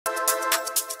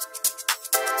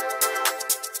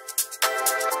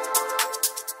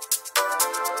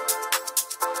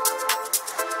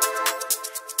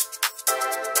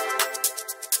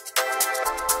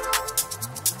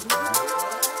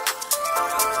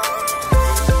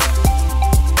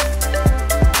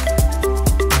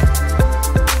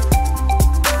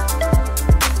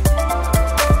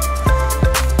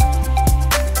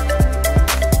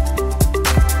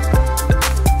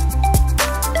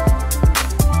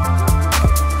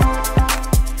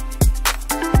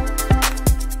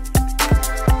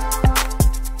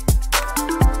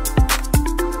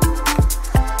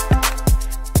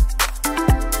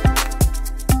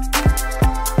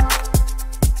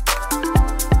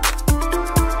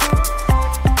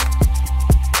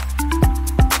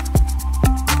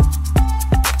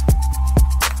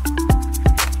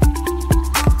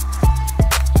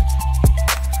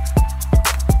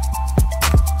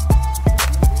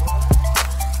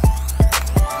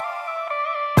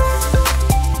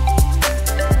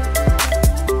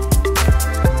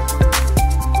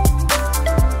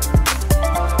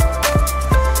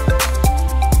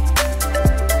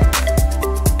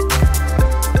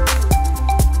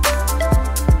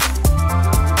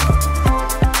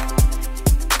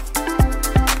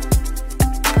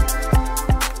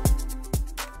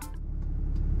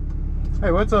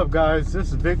What's up, guys? This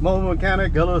is Vic Mobile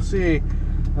Mechanic LLC.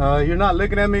 You're not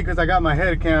looking at me because I got my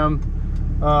head cam.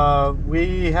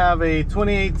 We have a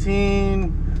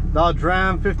 2018 Dodge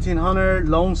Ram 1500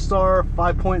 Lone Star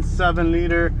 5.7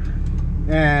 liter,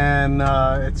 and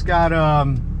it's got a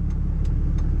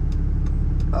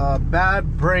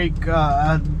bad brake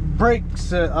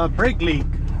leak.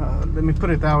 Let me put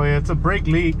it that way. It's a brake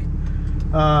leak.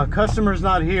 Customer's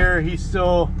not here. He's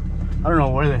still, I don't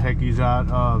know where the heck he's at.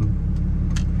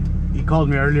 He called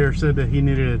me earlier, said that he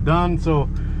needed it done, so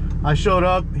I showed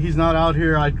up. He's not out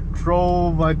here. I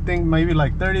drove, I think maybe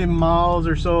like 30 miles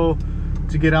or so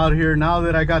to get out here. Now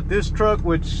that I got this truck,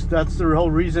 which that's the whole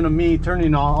reason of me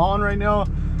turning on right now,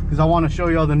 because I want to show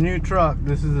y'all the new truck.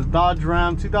 This is a Dodge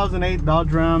Ram, 2008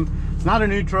 Dodge Ram. It's not a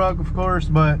new truck, of course,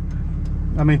 but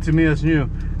I mean, to me it's new.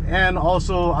 And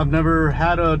also, I've never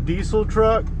had a diesel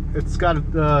truck. It's got a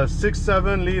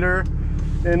 6.7 liter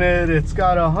in it. It's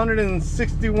got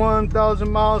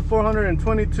 161,000 miles,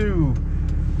 422.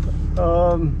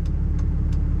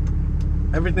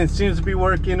 Everything seems to be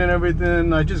working and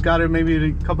everything. I just got it maybe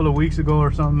a couple of weeks ago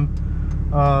or something.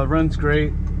 Runs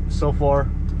great so far.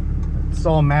 It's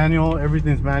all manual.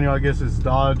 Everything's manual. I guess it's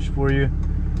Dodge for you.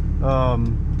 Let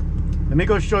me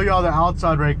go show y'all the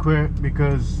outside right quick,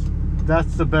 because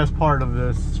that's the best part of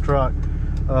this truck.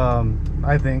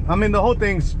 I think. I mean, the whole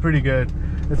thing's pretty good.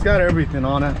 It's got everything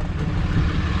on it.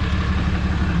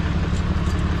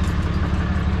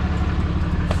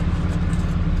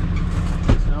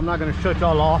 So I'm not going to shut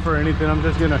y'all off or anything. I'm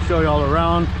just going to show y'all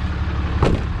around.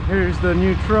 Here's the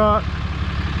new truck.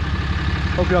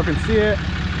 Hope y'all can see it.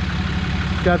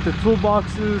 It's got the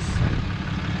toolboxes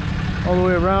all the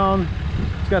way around.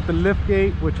 It's got the lift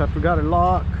gate, which I forgot to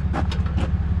lock.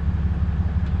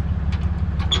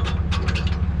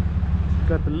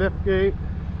 Got the lift gate.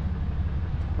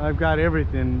 I've got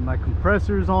everything. My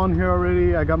compressor's on here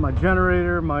already. I got my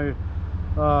generator, my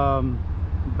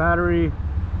battery,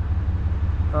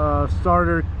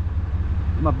 starter,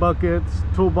 my buckets,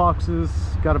 toolboxes.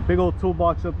 Got a big old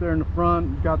toolbox up there in the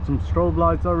front. Got some strobe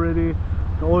lights already.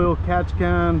 The oil catch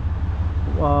can,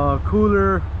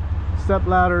 cooler, step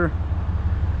ladder,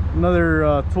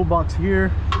 another toolbox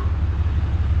here,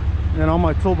 and all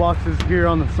my toolboxes here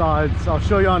on the sides. I'll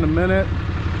show you in a minute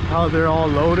how they're all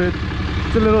loaded.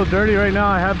 It's a little dirty right now.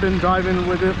 I have been driving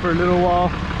with it for a little while.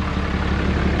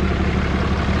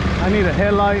 I need a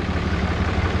headlight.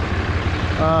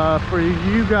 For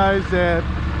you guys that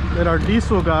are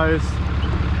diesel guys,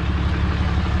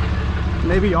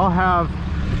 maybe y'all have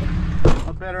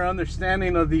a better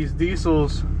understanding of these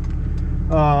diesels,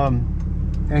 and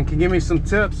can give me some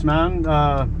tips, man.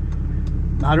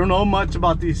 I don't know much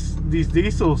about these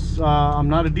diesels. I'm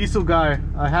not a diesel guy.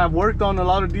 I have worked on a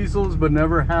lot of diesels, but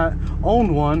never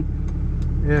owned one.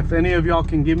 If any of y'all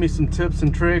can give me some tips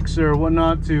and tricks or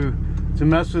whatnot to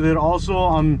mess with it. Also,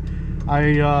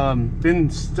 I've been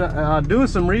doing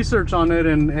some research on it,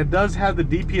 and it does have the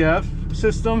DPF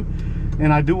system,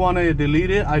 and I do want to delete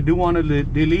it. I do want to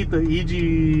delete the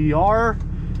EGR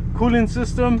cooling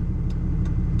system.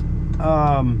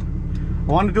 I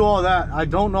want to do all that. I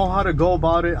don't know how to go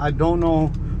about it. I don't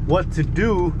know what to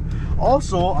do.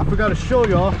 Also, I forgot to show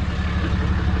y'all,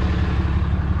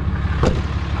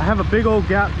 I have a big old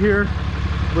gap here,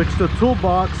 which the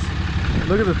toolbox,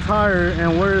 look at the tire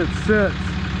and where it sits.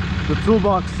 The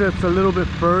toolbox sits a little bit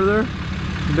further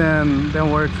than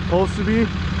where it's supposed to be.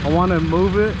 I want to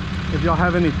move it. If y'all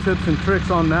have any tips and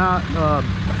tricks on that.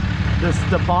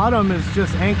 The bottom is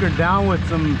just anchored down with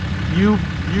some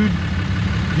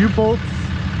U-bolts,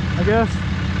 I guess.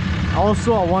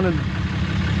 Also, I want to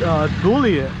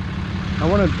dually it. I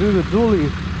want to do the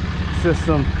dually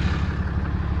system.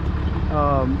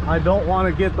 I don't want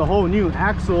to get the whole new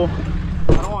axle.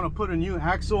 I don't want to put a new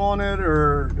axle on it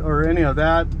or any of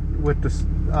that with this.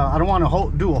 I don't want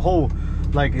to do a whole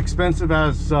like expensive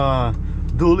as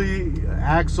dually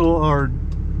axle or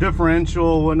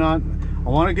differential, whatnot. I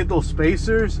want to get those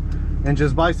spacers and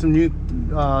just buy some new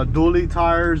dually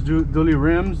tires, dually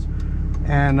rims,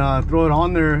 and throw it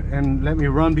on there and let me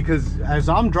run, because as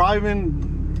I'm driving,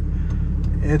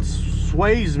 it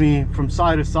sways me from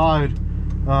side to side.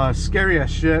 Scary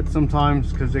as shit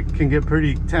sometimes, because it can get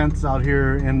pretty tense out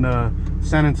here in the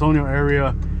San Antonio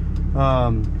area.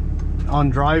 On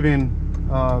driving,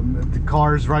 the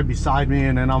car's right beside me,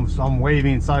 and then I'm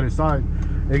waving side to side.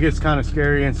 It gets kind of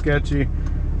scary and sketchy.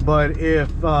 But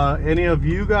if any of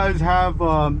you guys have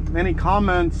any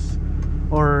comments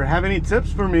or have any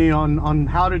tips for me on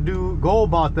how to go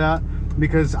about that,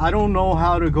 because I don't know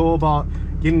how to go about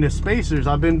getting the spacers.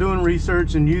 I've been doing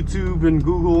research in YouTube and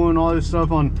Google and all this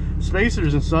stuff on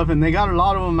spacers and stuff, and they got a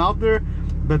lot of them out there,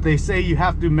 but they say you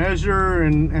have to measure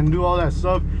and do all that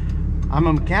stuff. I'm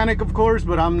a mechanic, of course,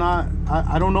 but I'm not,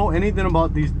 I don't know anything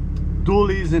about these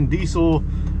dualies and diesel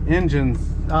engines.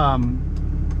 I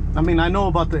mean, I know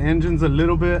about the engines a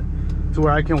little bit to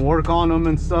where I can work on them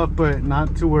and stuff, but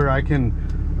not to where I can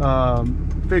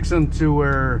fix them to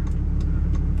where,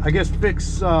 I guess,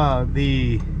 fix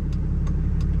the,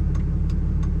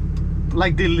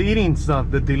 like deleting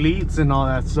stuff, the deletes and all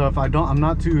that stuff. I'm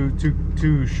not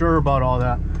too sure about all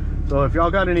that. So if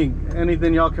y'all got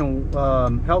anything y'all can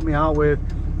help me out with,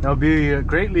 that'll be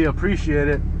greatly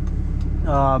appreciated.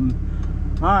 All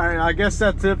right, I guess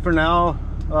that's it for now.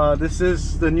 This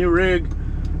is the new rig,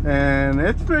 and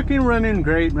it's freaking running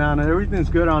great, man. Everything's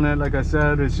good on it. Like I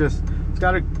said, it's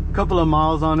got a couple of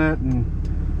miles on it,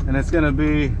 and it's gonna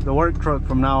be the work truck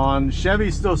from now on.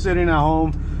 Chevy's still sitting at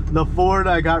home. The Ford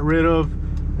I got rid of.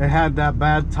 It had that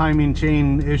bad timing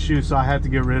chain issue, so I had to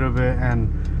get rid of it.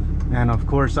 And of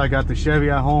course I got the Chevy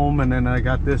at home, and then I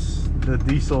got the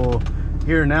diesel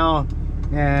here now,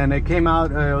 and it came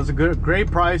out, it was a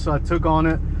great price, so I took on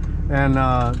it. And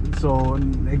so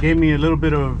it gave me a little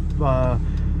bit of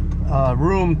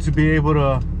room to be able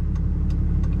to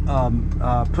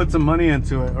put some money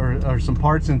into it, or some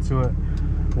parts into it.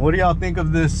 What do y'all think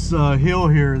of this hill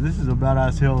here? This is a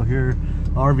badass hill here.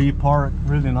 RV park,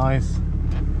 really nice.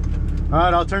 All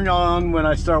right, I'll turn y'all on when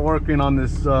I start working on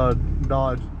this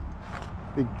Dodge.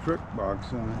 Big trick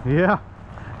box on it. Yeah,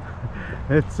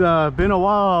 it's been a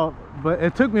while, but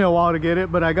it took me a while to get it,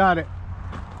 but I got it.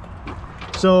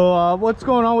 So what's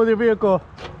going on with your vehicle?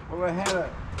 Well, I had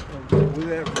with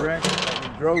that wreck,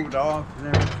 I drove it off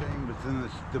and everything, but then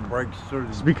the brakes started.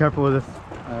 Just be careful with this.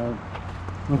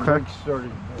 The Okay. brakes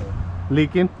started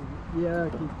Leaking. yeah, I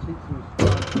can see some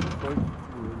spots in the brake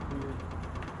fluid here.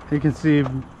 You can see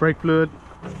brake fluid.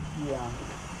 Yeah.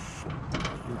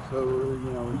 And so,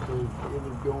 you know, so it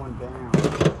was going down.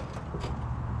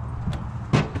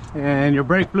 And your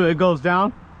brake fluid goes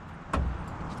down.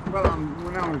 Well,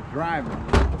 when I was driving, it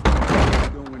was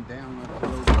going down like a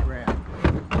little crap.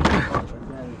 I got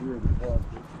it here in the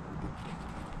pocket.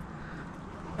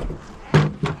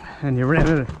 And you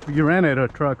ran it a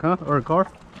truck, huh? Or a car?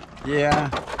 Yeah.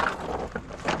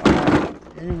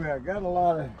 Anyway, I got a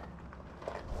lot of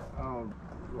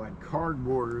like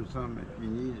cardboard or something if you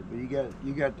need it, but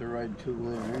you got the right tool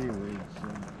there anyway. So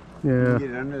Yeah. you get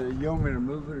it under the. You want me to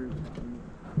move it or something?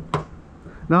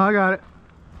 No, I got it.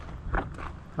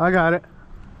 I got it.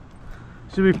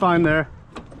 Should be fine there.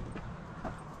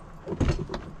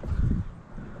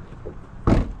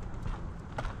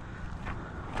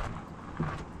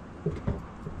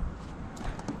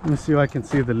 Let me see if I can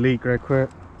see the leak right quick.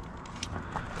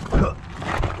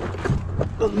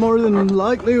 But more than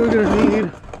likely we're gonna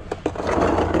need.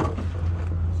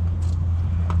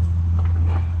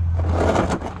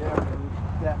 Yeah,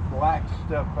 that black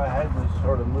stuff, I had to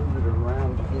sort of move it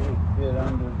around to get it fit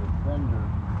under the fender.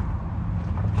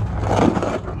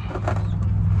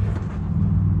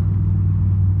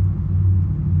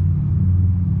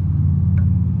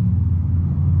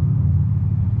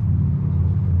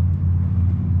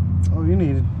 Oh, you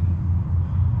need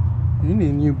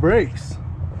new brakes.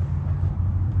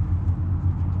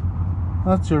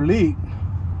 That's your leak.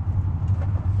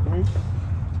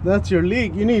 That's your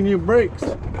leak. You need new brakes.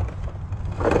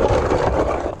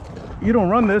 You don't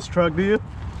run this truck, do you?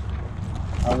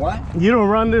 What? You don't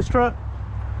run this truck?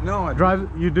 No, I Drive?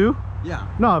 You do? Yeah.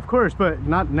 No, of course, but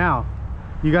not now.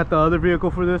 You got the other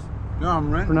vehicle for this? No,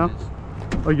 I'm renting For now? this.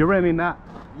 Oh, you're renting that?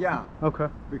 Yeah, Okay.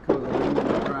 because I need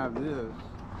to drive this.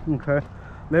 Okay.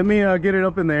 Let me get it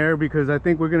up in the air, because I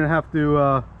think we're gonna have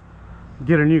to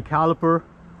get a new caliper,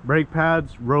 brake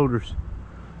pads, rotors.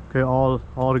 Okay, all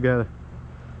together.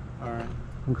 All right.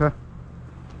 Okay.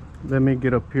 Let me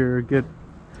get up here, get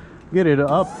it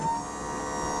up,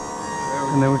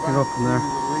 and then we can go from there.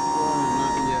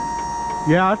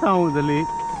 Yeah, I found the leak.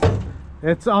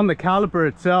 It's on the caliper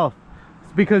itself.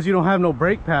 It's because you don't have no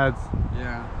brake pads.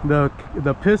 Yeah.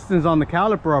 The pistons on the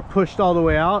caliper are pushed all the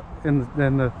way out, and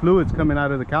then the fluid's coming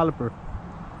out of the caliper.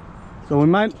 So we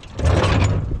might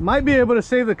be able to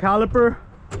save the caliper,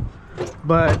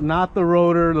 but not the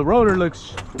rotor. The rotor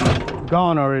looks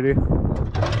gone already.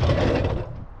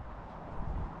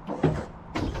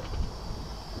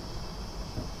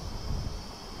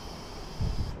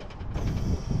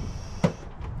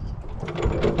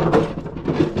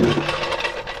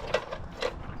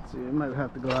 Might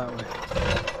have to go that way.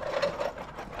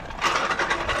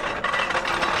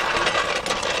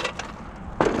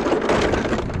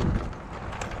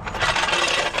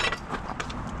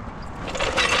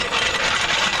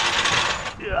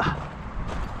 Yeah.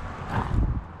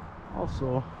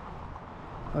 Also,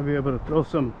 I'll be able to throw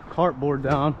some cardboard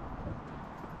down.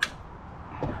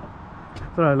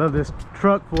 That's what I love this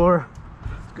truck for,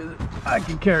 because I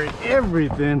can carry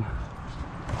everything.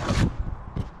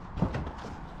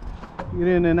 Get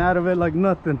in and out of it like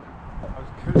nothing. I was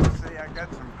going to say I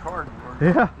got some cardboard.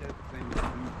 Yeah.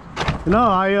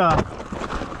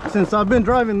 No, since I've been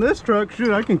driving this truck,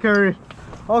 shoot, I can carry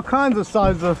all kinds of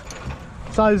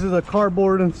sizes of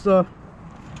cardboard and stuff.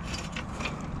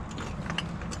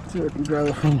 Let's see if I can grab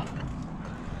it from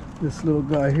this little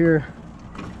guy here.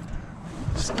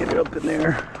 Just get it up in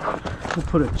there. We'll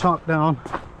put a chalk down.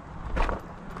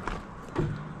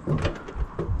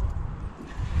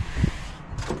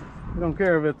 I don't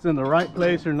care if it's in the right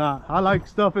place or not. I like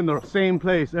stuff in the same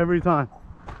place every time.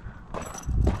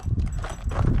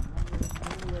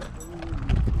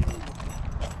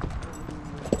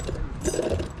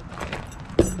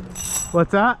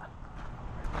 What's that?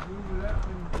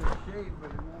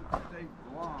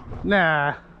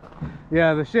 Nah.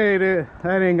 Yeah, the shade,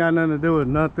 that ain't got nothing to do with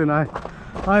nothing. I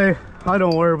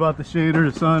don't worry about the shade or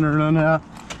the sun or none of that.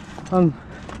 I'm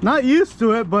not used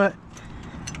to it, but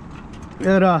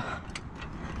it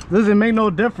doesn't make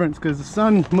no difference because the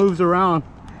sun moves around.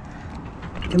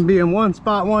 It can be in one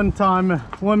spot one time,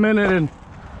 1 minute, and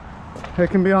it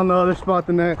can be on the other spot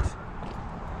the next.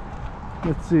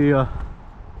 Let's see,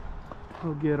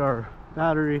 we'll get our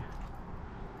battery.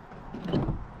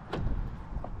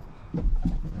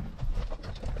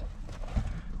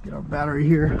 Get our battery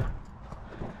here.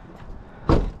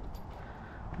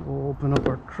 We'll open up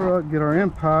our truck, get our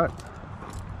impact.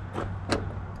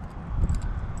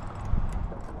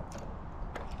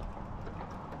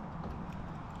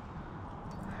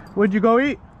 Where'd you go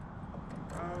eat?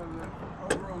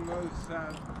 Over on the other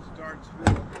side,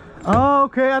 Starksville. Oh,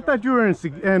 okay. I thought you were in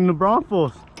the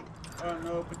Braunfels. Oh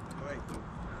no, but wait.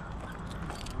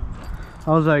 I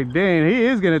was like, dang, he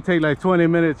is gonna take like 20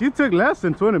 minutes. You took less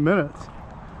than 20 minutes.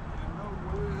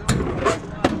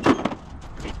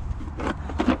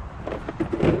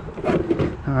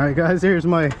 All right, guys, here's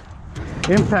my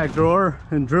impact drawer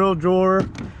and drill drawer,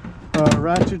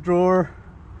 ratchet drawer,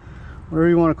 whatever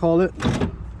you want to call it.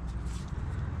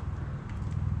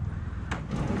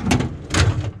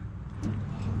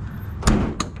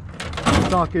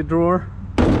 Socket drawer,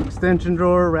 extension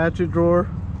drawer, ratchet drawer,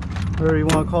 whatever you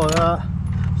want to call that.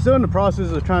 Still in the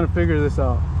process of trying to figure this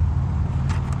out.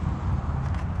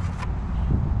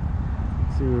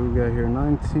 Let's see what we got here.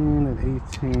 19 and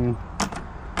 18.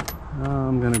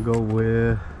 I'm gonna go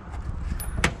with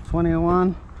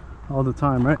 21 all the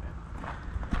time, right?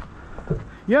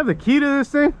 You have the key to this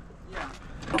thing? Yeah.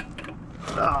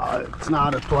 Oh, it's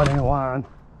not a 21.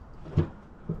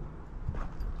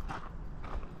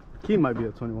 Key might be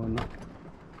a 21 though.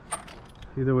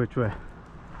 Either which way.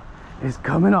 It's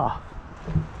coming off.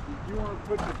 Did you want to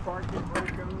put the parking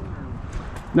brake on?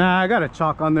 Or? Nah, I got a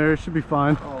chalk on there. It should be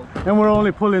fine. Oh. And we're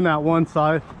only pulling that one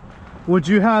side. Would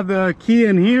you have the key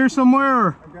in here somewhere?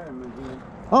 Or? I got him in here.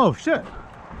 Oh shit.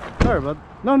 Sorry about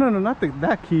no, not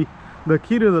that key. The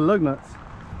key to the lug nuts.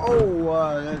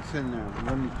 Oh, that's in there.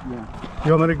 Let me, yeah.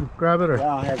 You want me to grab it or?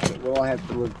 I'll have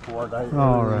to look for it.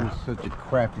 All right. Such a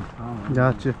crappy phone.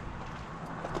 Gotcha.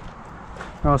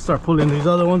 I'll start pulling these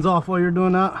other ones off while you're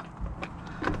doing that.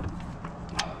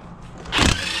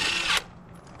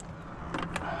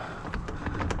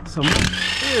 So my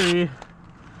theory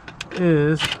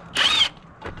is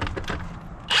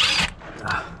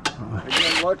I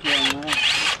got lucky on that.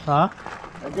 huh?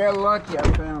 I got lucky,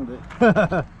 I found it.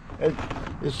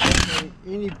 It's just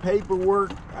any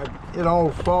paperwork, it all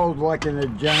falls like in a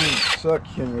giant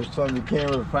suction or something. You can't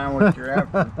really find what you're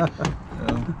after.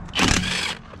 So.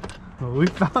 Well, we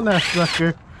found that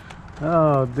sucker.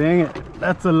 Oh, dang it.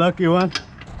 That's a lucky one.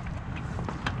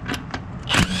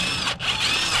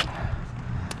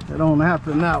 It don't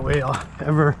happen that way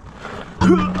ever. All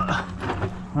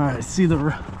right, see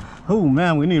the... Oh,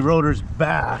 man, we need rotors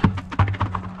bad.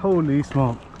 Holy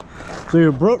smoke. So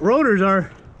your rotors are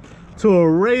to a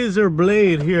razor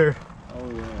blade here. Oh,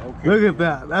 yeah, okay. Look at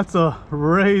that. That's a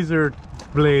razor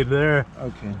blade there.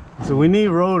 Okay. So we need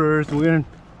rotors. We're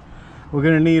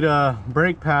gonna need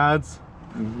brake pads,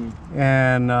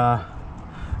 and I'm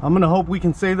gonna hope we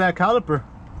can save that caliper.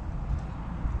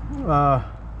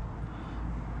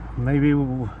 Maybe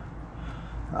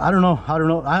I don't know.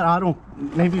 I don't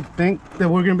maybe think that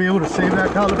we're gonna be able to save that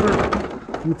caliper.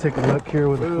 Let me take a look here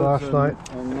with a flashlight.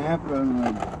 A Napa and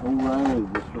O'Reilly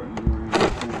just right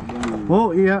here.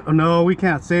 Well, yeah, no, we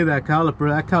can't save that caliper.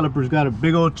 That caliper's got a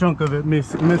big old chunk of it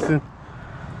missing.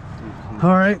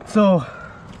 All right, so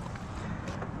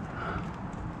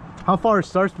how far is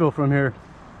Starksville from here?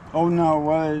 Oh no,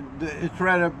 well it's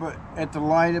right up at the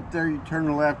light up there. You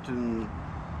turn left and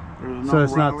there's no So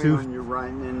it's not Riley too... on your right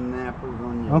and then Napa's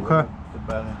on your Okay. left. That's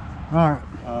about it. All right.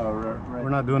 Right. We're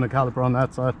not doing a caliper on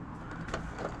that side.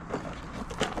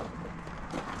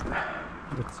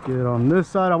 Let's get on this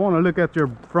side. I want to look at your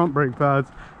front brake pads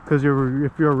because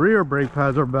if your rear brake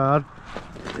pads are bad.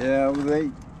 Yeah,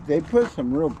 well, they put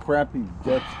some real crappy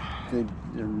dust.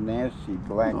 They're nasty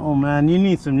black. Oh man, you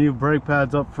need some new brake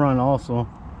pads up front also.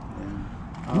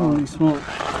 Yeah. Holy smoke.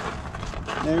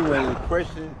 Anyway, the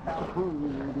question is how long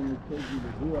is it going to take you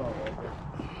to do all of it?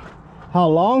 How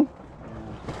long?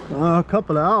 Yeah. A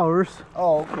couple of hours.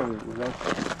 Oh, okay. Well,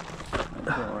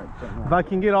 that's all right. If I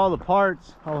can get all the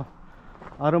parts,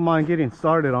 I don't mind getting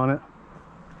started on it.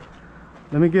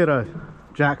 Let me get a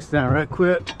jack stand right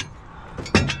quick.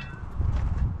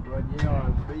 But you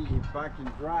know, if I can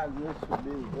drive this, would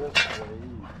be the best way.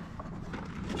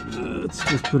 Let's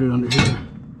just put it under here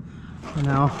for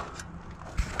now.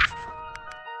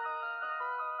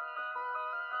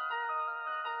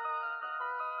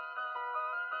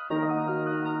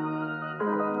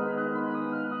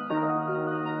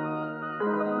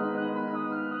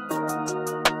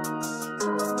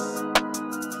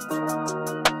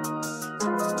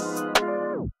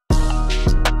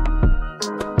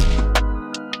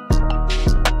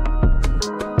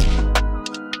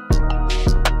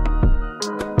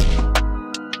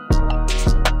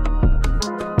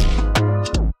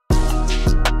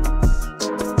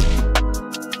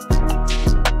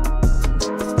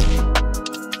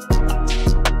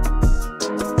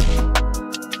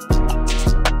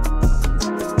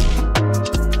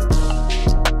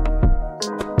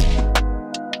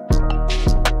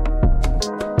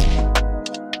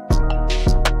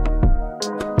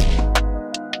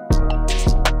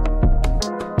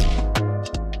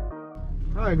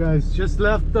 Alright guys, just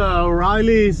left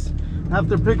O'Reilly's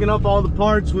after picking up all the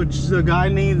parts, which the guy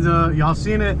needs. Y'all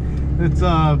seen it. It's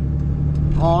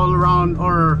all around,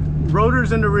 or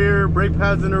rotors in the rear, brake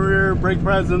pads in the rear, brake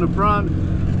pads in the front,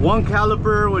 one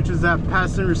caliper, which is that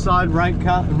passenger side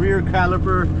rear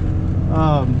caliper.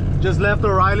 Just left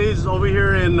O'Reilly's over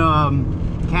here in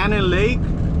Cannon Lake.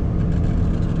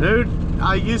 Dude,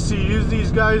 I used to use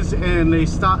these guys and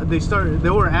they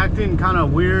were acting kind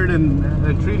of weird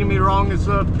and treating me wrong and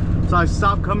stuff, so I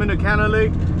stopped coming to Cannon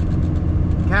Lake.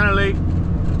 Cannon Lake,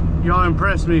 y'all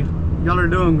impressed me. Y'all are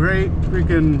doing great.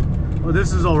 Freaking, well,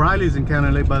 this is O'Reilly's in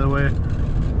Cannon Lake, by the way.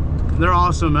 They're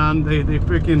awesome, man. They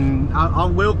freaking, I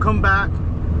will come back.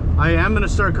 I am gonna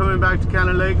start coming back to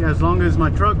Cannon Lake as long as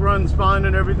my truck runs fine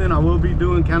and everything. I will be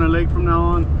doing Cannon Lake from now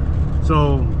on.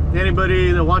 So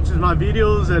anybody that watches my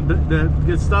videos that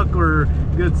gets stuck or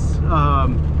gets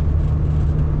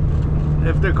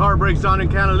if their car breaks down in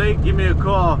Cannon Lake, give me a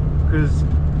call, because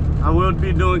I will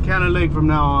be doing Cannon Lake from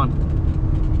now on.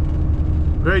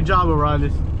 Great job,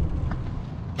 O'Reilly's.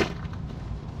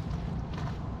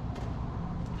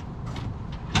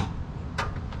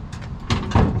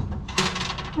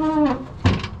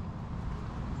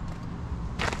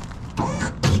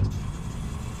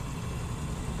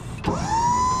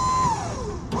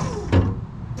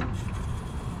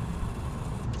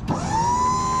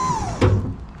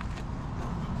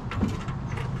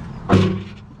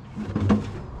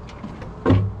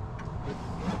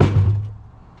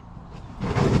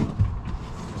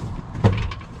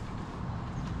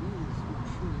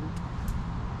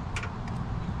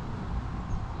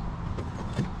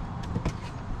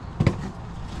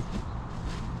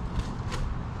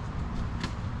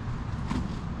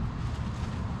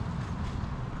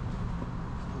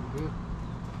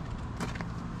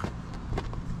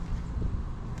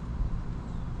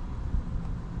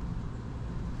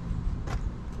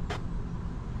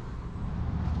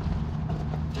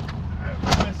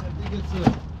 It's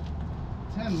a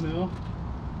 10 mil.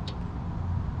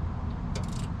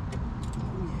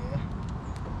 Oh yeah,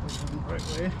 that's the right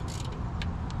way.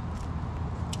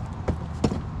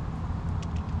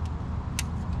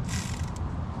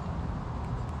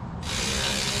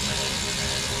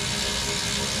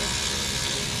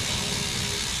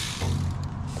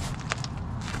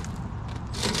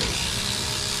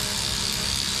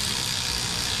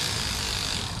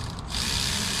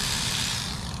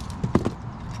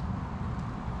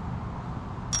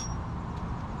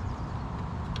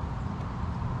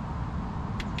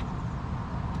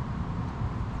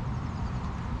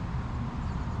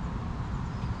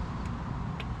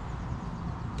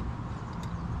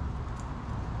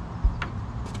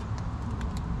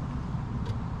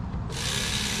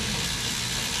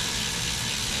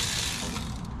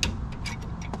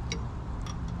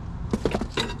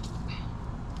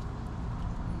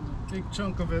 Big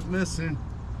chunk of it missing.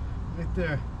 right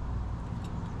there,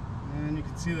 and you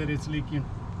can see that it's leaking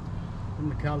from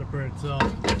the caliper itself.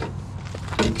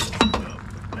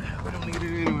 We don't need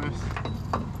it anyways.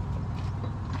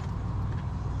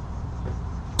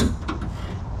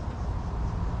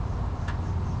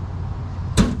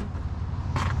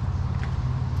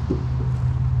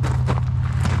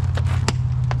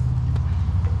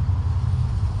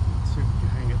 Let's see if we can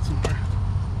hang it somewhere.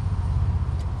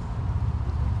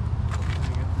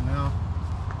 Hang it for now.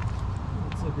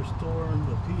 Looks like we're storing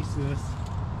the pieces.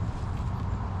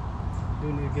 We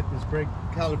need to get this brake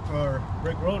caliper,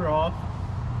 brake rotor off.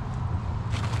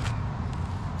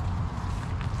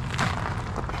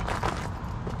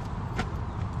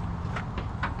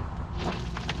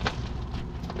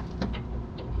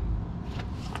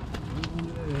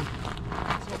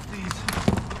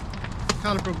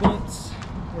 Caliper bolts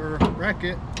or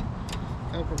bracket,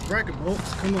 caliper bracket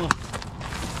bolts come off.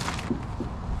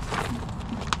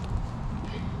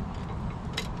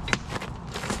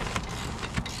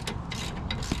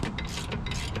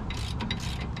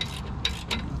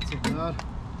 Not too bad.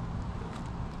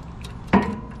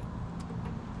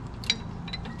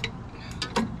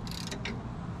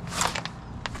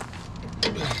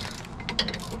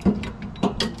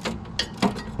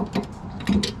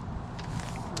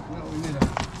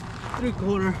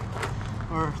 Three-quarter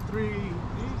or three-quarter.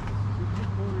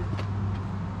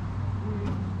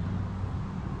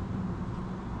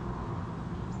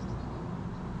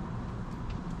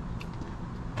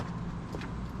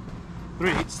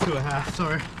 Three-eighths to a half,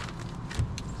 sorry. So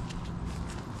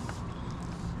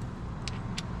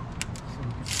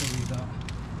we can still read that.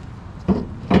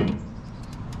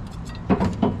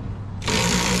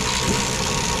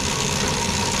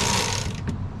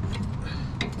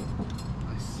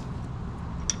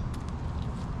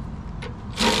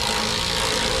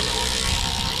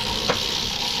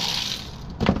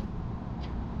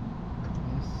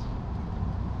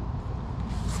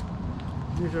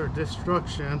 These are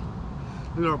destruction.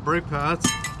 These are brake pads.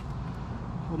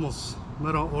 Almost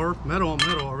metal or metal on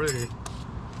metal already.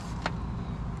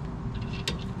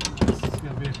 This is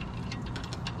gonna be a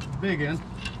big one.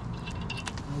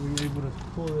 I'll be able to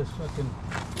pull this fucking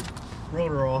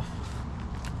rotor off.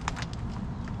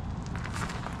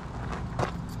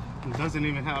 It doesn't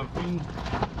even have green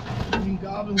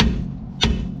goblin.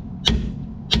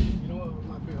 You know what? It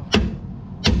might be a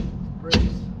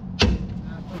brakes.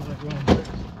 Feels like we're on brakes.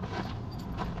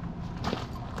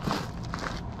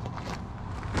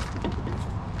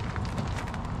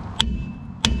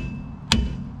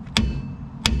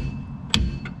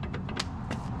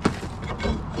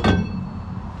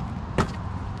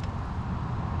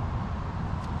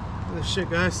 Look at this shit,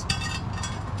 guys. That's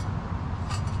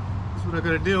what I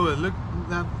gotta deal with. Look,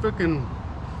 that freaking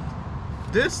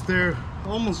disc there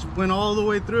almost went all the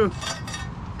way through.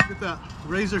 Look at that,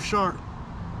 razor sharp.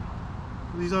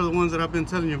 These are the ones that I've been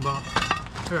telling you about.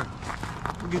 Here,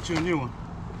 we'll get you a new one.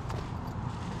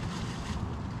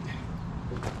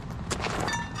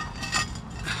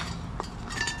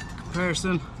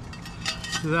 Comparison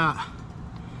to that.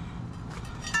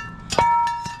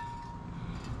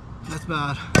 That's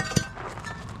bad.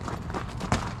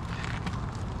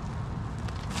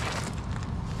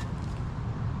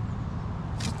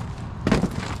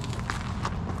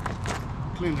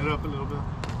 Clean it up a little bit.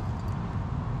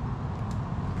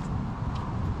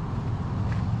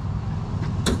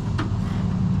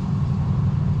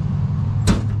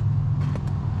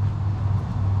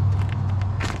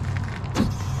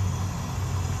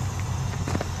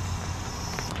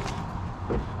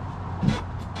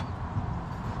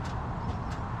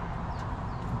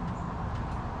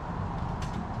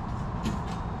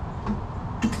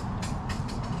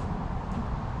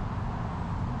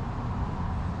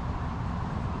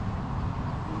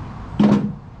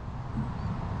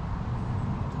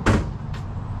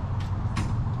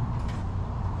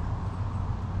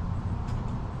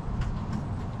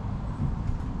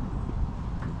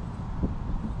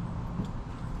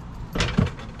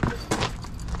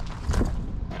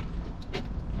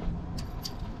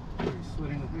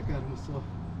 Sweating the heck out of myself.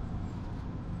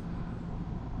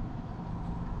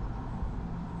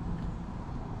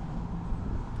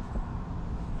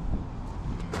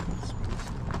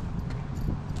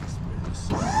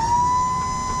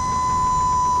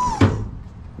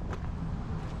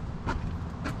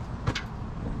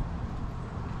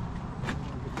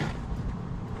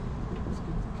 Let's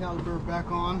get the caliper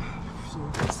back on so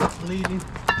we can stop bleeding.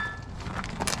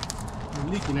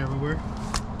 We're leaking everywhere.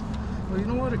 Well, you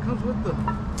know what? It comes with the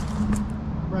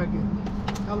bracket,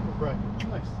 caliper bracket.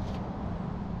 Nice.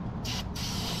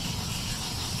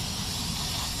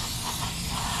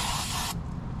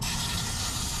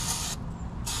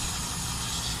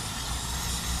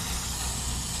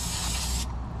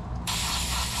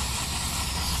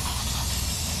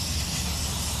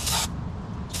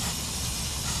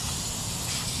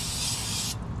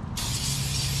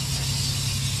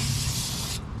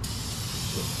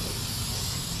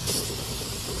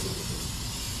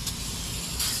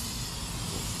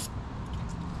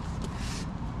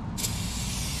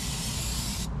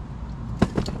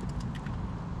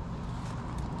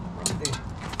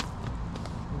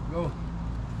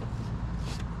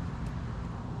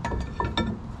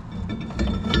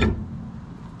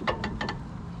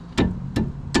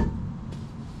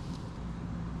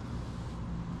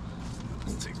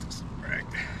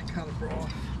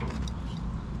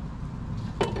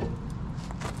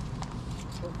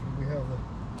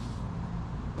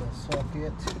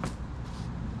 shit.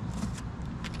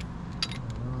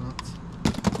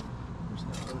 Where's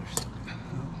the other side?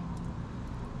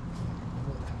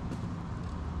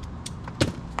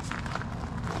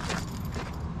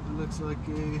 It looks like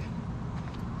a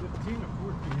 15 or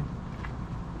 14.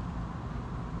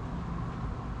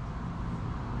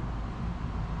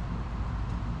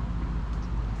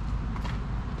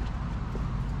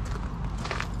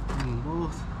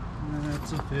 Both.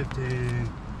 That's a 15.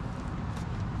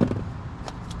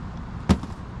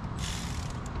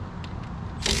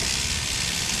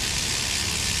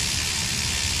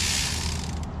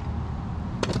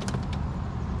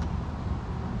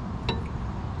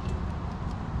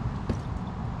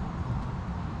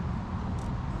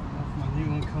 My new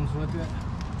one comes with it.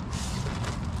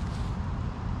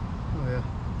 Oh yeah.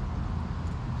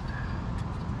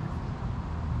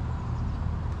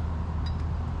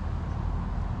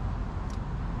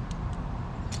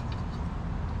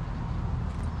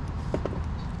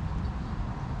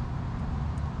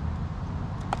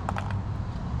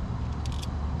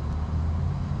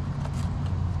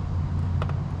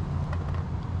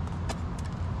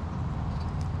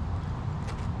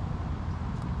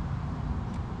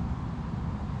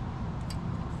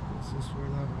 This way,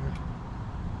 that way.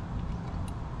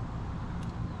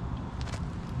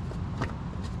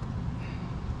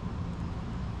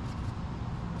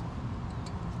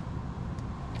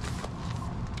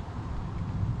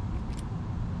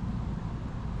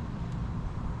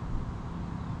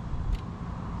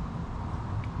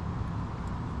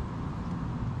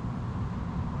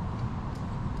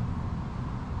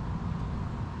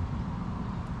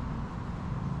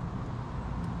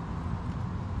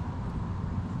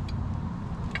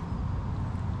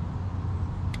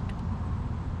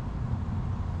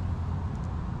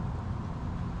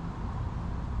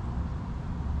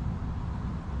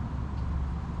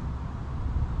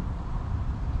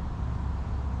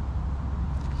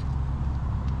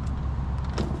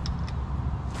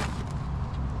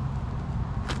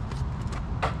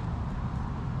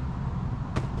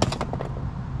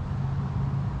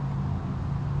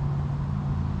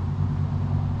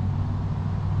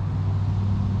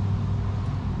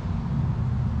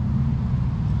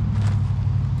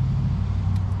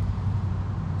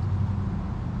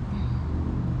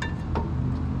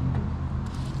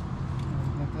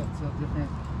 That's a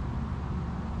different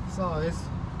size.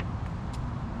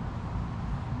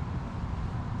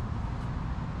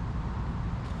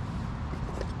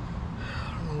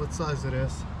 I don't know what size it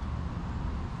is.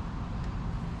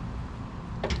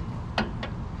 I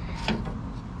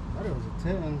thought it was a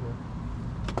 10, but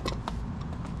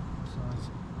size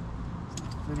it's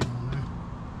not fitting on there.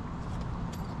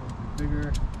 So bigger,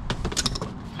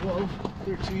 12,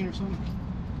 13 or something.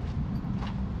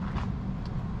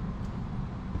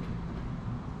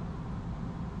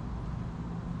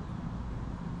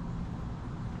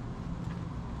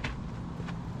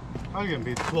 I'm gonna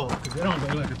be 12 because they don't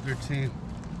look like a 13.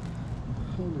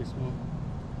 Holy smoke.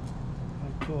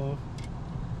 Like 12.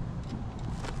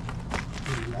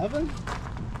 11?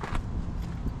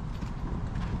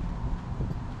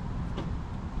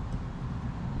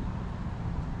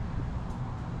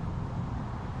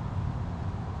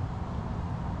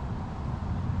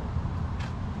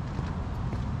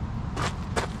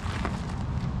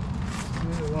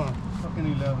 Either one. Fucking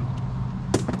 11.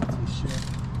 Some shit.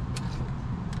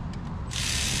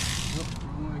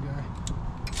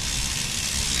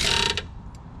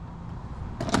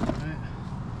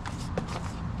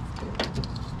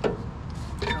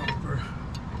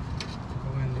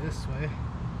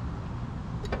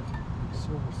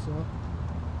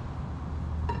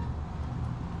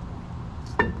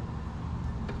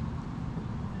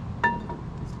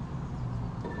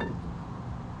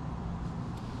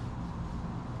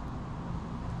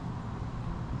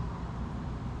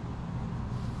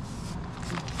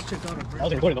 I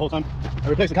was recording the whole time. I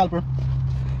replaced the caliper,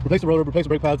 replaced the rotor, replaced the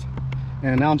brake pads,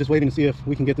 and now I'm just waiting to see if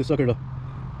we can get this sucker to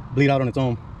bleed out on its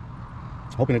own.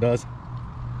 Hoping it does.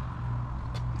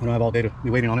 I don't have all day to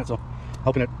be waiting on it, so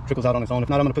hoping it trickles out on its own. If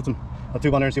not, I'm going to put a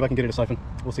tube on there and see if I can get it to siphon.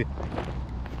 We'll see.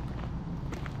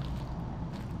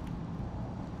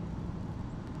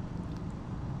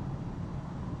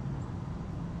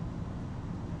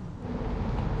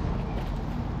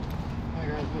 Alright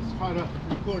guys, let's try to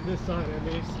record this side at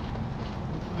least.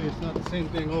 Hopefully it's not the same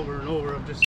thing over and over of just